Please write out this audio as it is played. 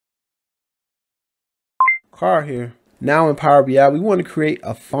car here. Now in Power BI, we want to create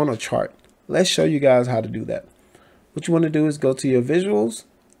a funnel chart. Let's show you guys how to do that. What you want to do is go to your visuals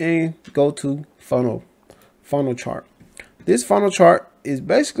and go to funnel chart. This funnel chart is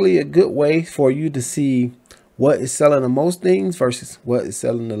basically a good way for you to see what is selling the most things versus what is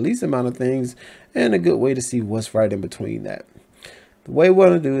selling the least amount of things, and a good way to see what's right in between that. The way we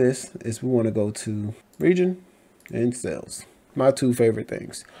want to do this is we want to go to region and sales, my two favorite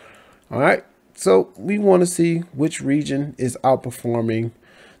things. All right, so we want to see which region is outperforming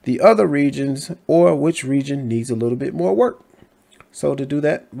the other regions, or which region needs a little bit more work. So to do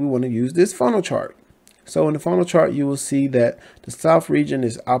that, we want to use this funnel chart. So in the funnel chart, you will see that the South region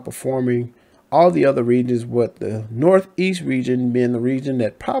is outperforming all the other regions, with the Northeast region being the region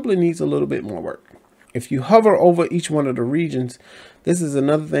that probably needs a little bit more work. If you hover over each one of the regions, this is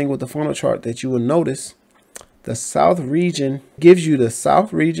another thing with the funnel chart that you will notice. The South region gives you the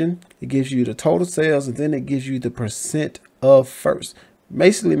South region, it gives you the total sales, and then it gives you the percent of first,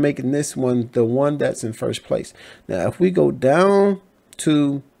 basically making this one the one that's in first place. Now, if we go down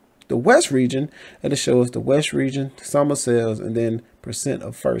to the West region, it'll show us the West region, summer sales, and then percent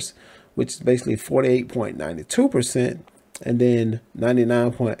of first, which is basically 48.92%, and then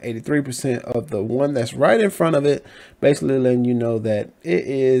 99.83% of the one that's right in front of it, basically letting you know that it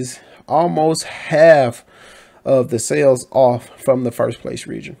is almost half of the sales off from the first place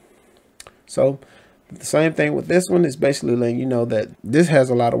region. So the same thing with this one, is basically letting you know that this has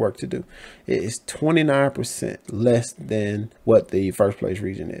a lot of work to do. It is 29% less than what the first place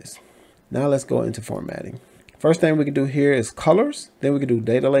region is. Now let's go into formatting. First thing we can do here is colors. Then we can do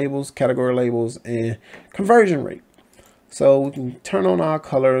data labels, category labels, and conversion rate. So we can turn on our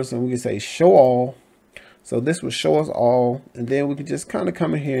colors and we can say show all. So this will show us all. And then we can just kind of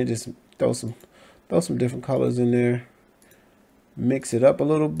come in here and just throw some different colors in there. Mix it up a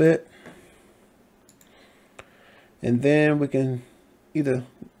little bit. And then we can either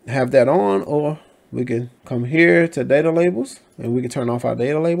have that on, or we can come here to data labels and we can turn off our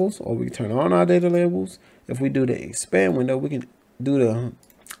data labels, or we can turn on our data labels. If we do the expand window, we can do the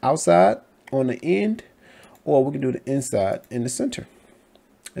outside on the end, or we can do the inside in the center.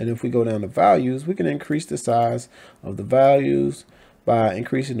 And if we go down to values, we can increase the size of the values by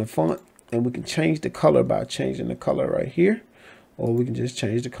increasing the font, and we can change the color by changing the color right here. Or we can just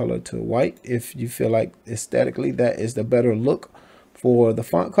change the color to white if you feel like aesthetically that is the better look for the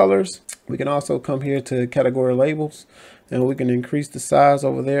font colors. We can also come here to category labels, and we can increase the size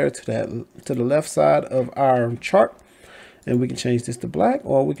over there to the left side of our chart, and we can change this to black,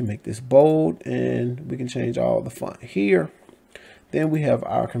 or we can make this bold, and we can change all the font here. Then we have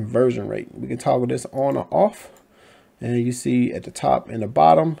our conversion rate. We can toggle this on or off, and you see at the top and the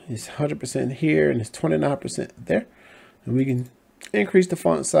bottom it's 100% here and it's 29% there, and we can increase the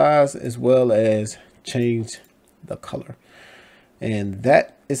font size as well as change the color. And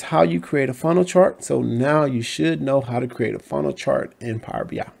that is how you create a funnel chart. So now you should know how to create a funnel chart in Power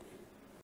BI.